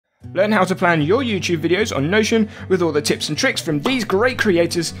Learn how to plan your YouTube videos on Notion with all the tips and tricks from these great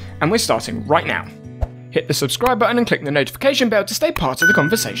creators, and we're starting right now. Hit the subscribe button and click the notification bell to stay part of the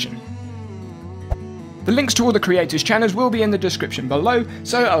conversation. The links to all the creators' channels will be in the description below,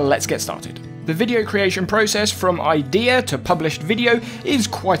 so let's get started. The video creation process from idea to published video is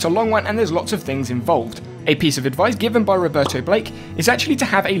quite a long one, and there's lots of things involved. A piece of advice given by Roberto Blake is actually to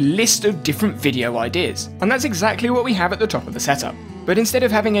have a list of different video ideas, and that's exactly what we have at the top of the setup. But instead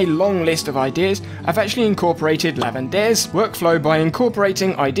of having a long list of ideas, I've actually incorporated Lavender's workflow by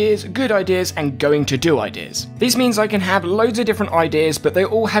incorporating ideas, good ideas, and going to do ideas. This means I can have loads of different ideas, but they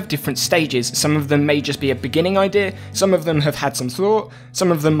all have different stages. Some of them may just be a beginning idea, some of them have had some thought,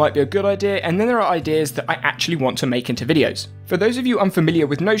 some of them might be a good idea, and then there are ideas that I actually want to make into videos. For those of you unfamiliar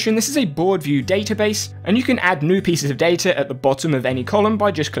with Notion, this is a board view database, and you can add new pieces of data at the bottom of any column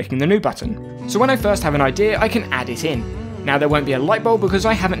by just clicking the new button. So when I first have an idea, I can add it in. Now there won't be a light bulb because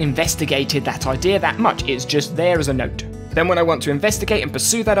I haven't investigated that idea that much, it's just there as a note. Then when I want to investigate and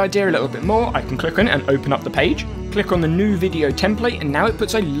pursue that idea a little bit more, I can click on it and open up the page, click on the new video template, and now it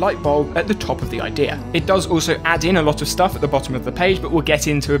puts a light bulb at the top of the idea. It does also add in a lot of stuff at the bottom of the page, but we'll get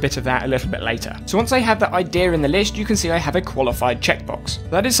into a bit of that a little bit later. So once I have that idea in the list, you can see I have a qualified checkbox.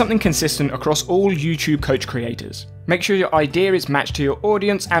 That is something consistent across all YouTube coach creators. Make sure your idea is matched to your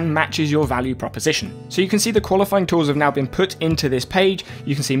audience and matches your value proposition. So you can see the qualifying tools have now been put into this page.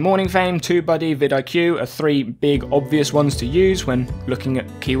 You can see Morning Fame, TubeBuddy, vidIQ are three big obvious ones to use when looking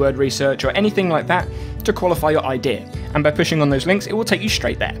at keyword research or anything like that to qualify your idea. And by pushing on those links, it will take you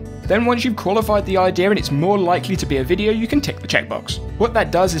straight there. Then once you've qualified the idea and it's more likely to be a video, you can tick the checkbox. What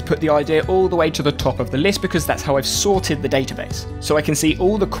that does is put the idea all the way to the top of the list because that's how I've sorted the database. So I can see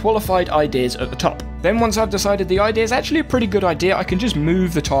all the qualified ideas at the top. Then once I've decided the idea is actually a pretty good idea, I can just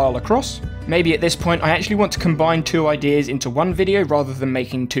move the tile across. Maybe at this point I actually want to combine two ideas into one video rather than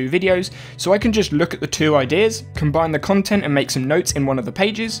making two videos, so I can just look at the two ideas, combine the content and make some notes in one of the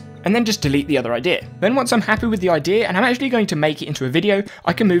pages, and then just delete the other idea. Then once I'm happy with the idea and I'm actually going to make it into a video,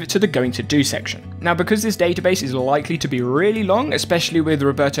 I can move it to the going to do section. Now because this database is likely to be really long, especially with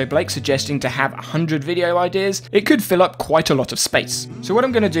Roberto Blake suggesting to have 100 video ideas, it could fill up quite a lot of space. So what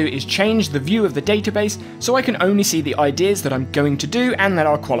I'm going to do is change the view of the database so I can only see the ideas that I'm going to do and that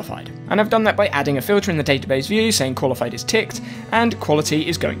are qualified. And I've done that by adding a filter in the database view saying qualified is ticked and quality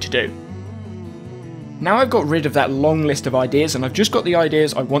is going to do. Now I've got rid of that long list of ideas and I've just got the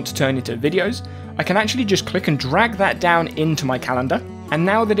ideas I want to turn into videos, I can actually just click and drag that down into my calendar. And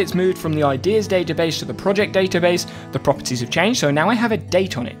now that it's moved from the ideas database to the project database, the properties have changed, so now I have a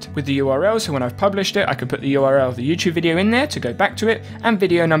date on it with the URL, so when I've published it, I can put the URL of the YouTube video in there to go back to it, and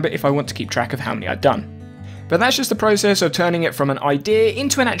video number if I want to keep track of how many I've done. But that's just the process of turning it from an idea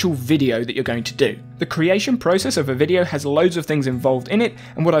into an actual video that you're going to do. The creation process of a video has loads of things involved in it,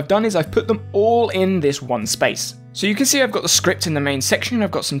 and what I've done is I've put them all in this one space. So you can see I've got the script in the main section,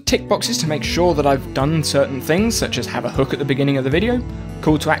 I've got some tick boxes to make sure that I've done certain things, such as have a hook at the beginning of the video,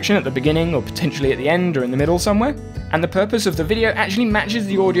 call to action at the beginning or potentially at the end or in the middle somewhere, and the purpose of the video actually matches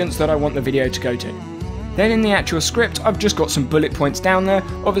the audience that I want the video to go to. Then in the actual script, I've just got some bullet points down there.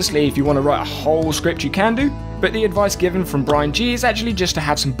 Obviously, if you want to write a whole script, you can do, but the advice given from Brian G is actually just to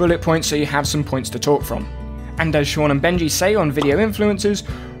have some bullet points so you have some points to talk from. And as Sean and Benji say on Video Influencers,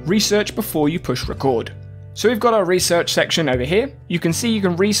 research before you push record. So we've got our research section over here. You can see you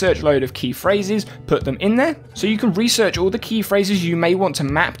can research a load of key phrases, put them in there. So you can research all the key phrases you may want to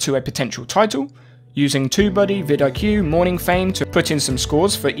map to a potential title, using TubeBuddy, vidIQ, Morning Fame to put in some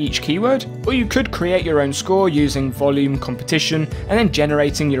scores for each keyword, or you could create your own score using volume, competition, and then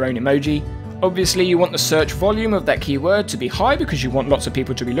generating your own emoji. Obviously you want the search volume of that keyword to be high because you want lots of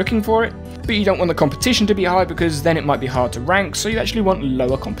people to be looking for it, but you don't want the competition to be high because then it might be hard to rank, so you actually want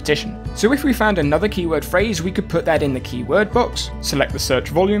lower competition. So if we found another keyword phrase, we could put that in the keyword box, select the search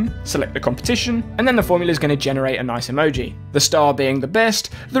volume, select the competition, and then the formula is going to generate a nice emoji. The star being the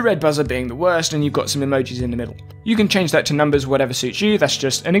best, the red buzzer being the worst, and you've got some emojis in the middle. You can change that to numbers, whatever suits you, that's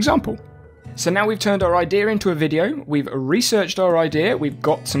just an example. So now we've turned our idea into a video, we've researched our idea, we've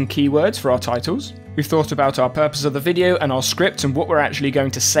got some keywords for our titles, we've thought about our purpose of the video and our script and what we're actually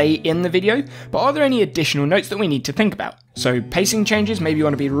going to say in the video, but are there any additional notes that we need to think about? So pacing changes, maybe you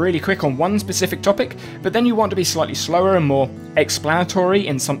want to be really quick on one specific topic, but then you want to be slightly slower and more explanatory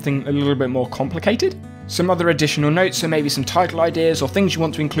in something a little bit more complicated. Some other additional notes, so maybe some title ideas or things you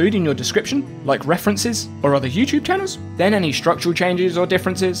want to include in your description, like references or other YouTube channels. Then any structural changes or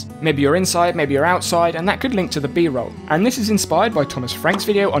differences. Maybe you're inside, maybe you're outside, and that could link to the B-roll. And this is inspired by Thomas Frank's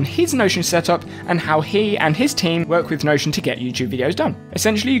video on his Notion setup and how he and his team work with Notion to get YouTube videos done.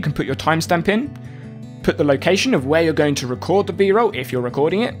 Essentially, you can put your timestamp in, put the location of where you're going to record the B-roll if you're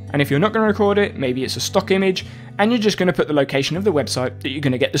recording it, and if you're not going to record it, maybe it's a stock image, and you're just going to put the location of the website that you're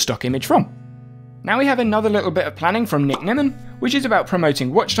going to get the stock image from. Now we have another little bit of planning from Nick Nimmin, which is about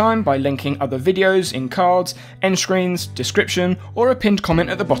promoting watch time by linking other videos in cards, end screens, description, or a pinned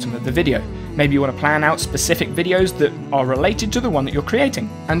comment at the bottom of the video. Maybe you want to plan out specific videos that are related to the one that you're creating.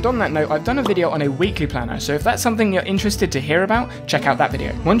 And on that note, I've done a video on a weekly planner, so if that's something you're interested to hear about, check out that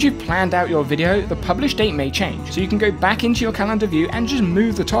video. Once you've planned out your video, the publish date may change, so you can go back into your calendar view and just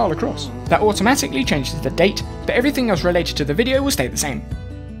move the tile across. That automatically changes the date, but everything else related to the video will stay the same.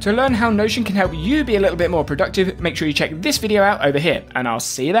 To learn how Notion can help you be a little bit more productive, make sure you check this video out over here, and I'll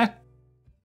see you there.